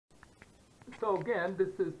So again,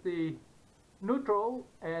 this is the neutral,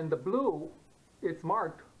 and the blue, it's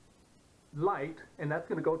marked light, and that's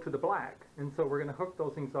going to go to the black. And so we're going to hook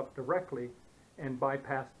those things up directly and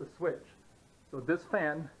bypass the switch. So this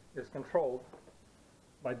fan is controlled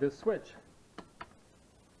by this switch.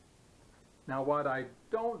 Now what I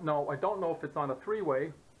don't know if it's on a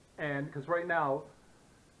three-way, and because right now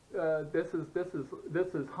this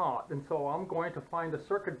is hot, and so I'm going to find a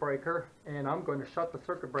circuit breaker, and I'm going to shut the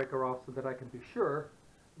circuit breaker off so that I can be sure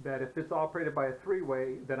that if it's operated by a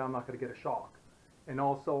three-way, then I'm not going to get a shock. And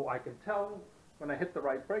also I can tell when I hit the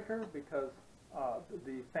right breaker because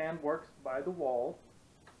the fan works by the wall,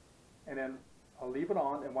 and then I'll leave it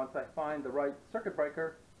on, and once I find the right circuit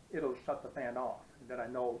breaker, it'll shut the fan off, and then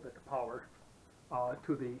I know that the power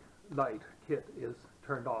to the light kit is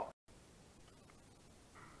turned off.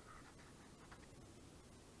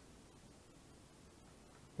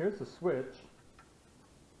 Here's the switch.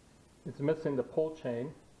 It's missing the pull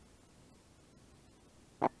chain.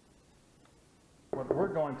 What we're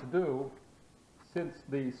going to do, since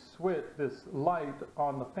the switch, this light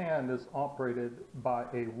on the fan is operated by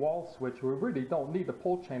a wall switch, we really don't need the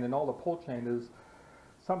pull chain, and all the pull chain is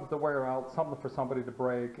something to wear out, something for somebody to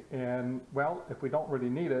break, and well, if we don't really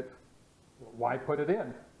need it, why put it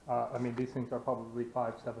in? I mean, these things are probably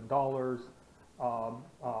 $5, $7.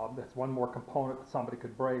 That's one more component that somebody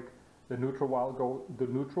could break. The neutral wire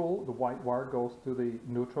the white wire goes to the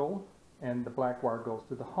neutral, and the black wire goes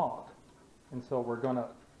to the hot. And so we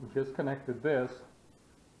just connected this,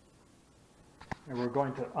 and we're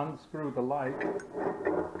going to unscrew the light.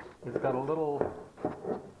 It's got a little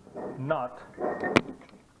nut.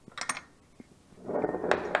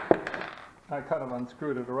 I kind of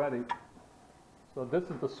unscrewed it already. So this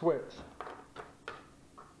is the switch.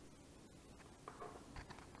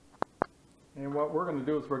 And what we're going to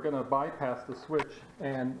do is we're going to bypass the switch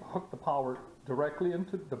and hook the power directly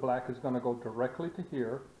into the black is going to go directly to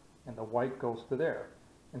here, and the white goes to there.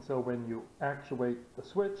 And so when you actuate the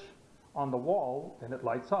switch on the wall, then it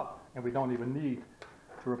lights up, and we don't even need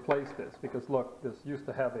to replace this, because look, this used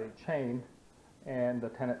to have a chain, and the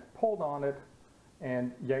tenant pulled on it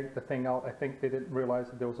and yanked the thing out. I think they didn't realize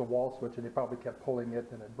that there was a wall switch, and they probably kept pulling it,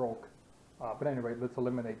 and it broke. But anyway, let's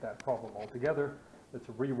eliminate that problem altogether. Let's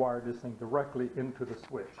rewire this thing directly into the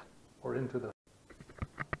switch, or into the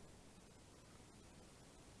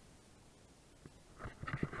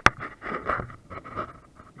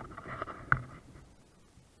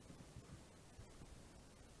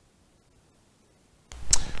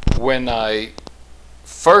when I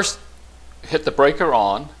first hit the breaker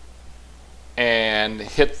on and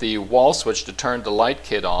hit the wall switch to turn the light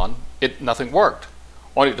kit on, nothing worked.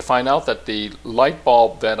 Only to find out that the light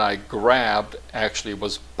bulb that I grabbed actually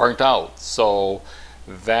was burnt out. So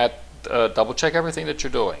that double check everything that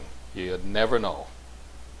you're doing. You never know.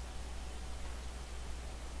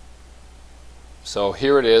 So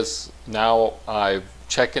here it is. Now I've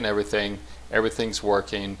checked everything. Everything's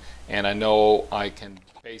working, and I know I can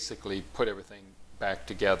basically put everything back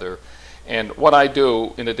together. And what I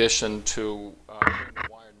do, in addition to putting the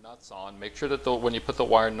wire nuts on, make sure that when you put the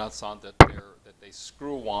wire nuts on, that they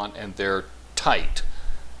screw on and they're tight,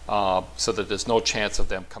 so that there's no chance of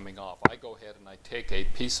them coming off. I go ahead and I take a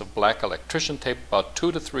piece of black electrician tape about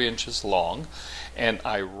 2 to 3 inches long, and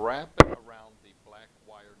I wrap it around the black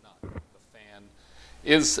wire nut. The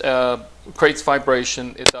fan creates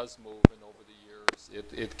vibration. It does move, and over the years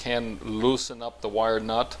it can loosen up the wire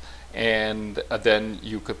nut, and then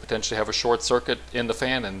you could potentially have a short circuit in the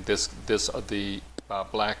fan, and the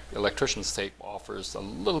black electrician's tape offers a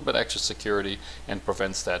little bit extra security and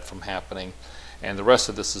prevents that from happening. And the rest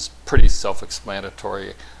of this is pretty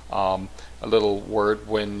self-explanatory. A little word,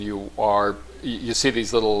 when you see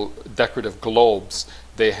these little decorative globes,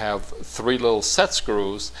 they have 3 little set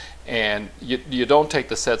screws, and you don't take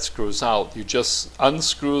the set screws out, you just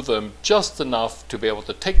unscrew them just enough to be able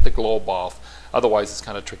to take the globe off. Otherwise it's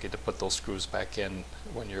kind of tricky to put those screws back in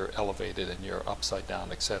when you're elevated and you're upside down,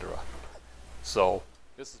 etc. So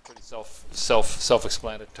this is pretty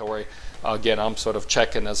self-explanatory. Again, I'm sort of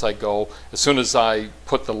checking as I go. As soon as I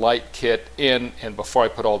put the light kit in, and before I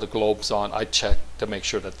put all the globes on, I check to make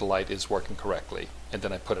sure that the light is working correctly, and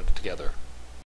then I put it together.